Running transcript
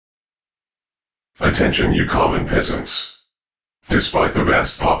Attention you common peasants. Despite the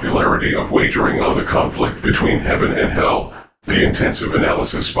vast popularity of wagering on the conflict between heaven and hell, the intensive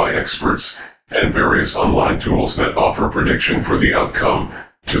analysis by experts, and various online tools that offer prediction for the outcome,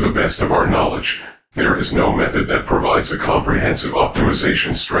 to the best of our knowledge, there is no method that provides a comprehensive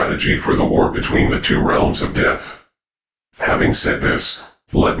optimization strategy for the war between the two realms of death. Having said this,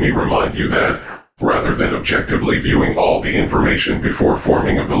 let me remind you that, rather than objectively viewing all the information before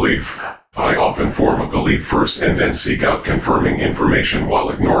forming a belief, I often form a belief first and then seek out confirming information while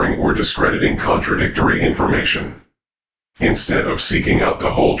ignoring or discrediting contradictory information. Instead of seeking out the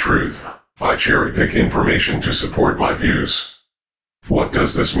whole truth, I cherry-pick information to support my views. What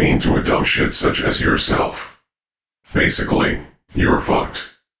does this mean to a dumb shit such as yourself? Basically, you're fucked.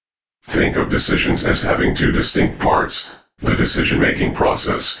 Think of decisions as having two distinct parts: the decision-making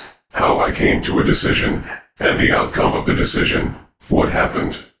process, how I came to a decision, and the outcome of the decision, what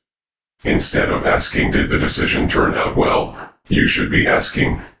happened. Instead of asking did the decision turn out well, you should be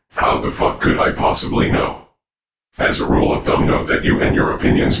asking, how the fuck could I possibly know? As a rule of thumb, know that you and your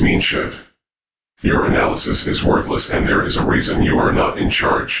opinions mean shit. Your analysis is worthless and there is a reason you are not in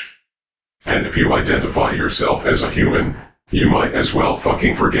charge. And if you identify yourself as a human, you might as well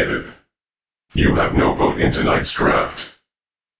fucking forget it. You have no vote in tonight's draft.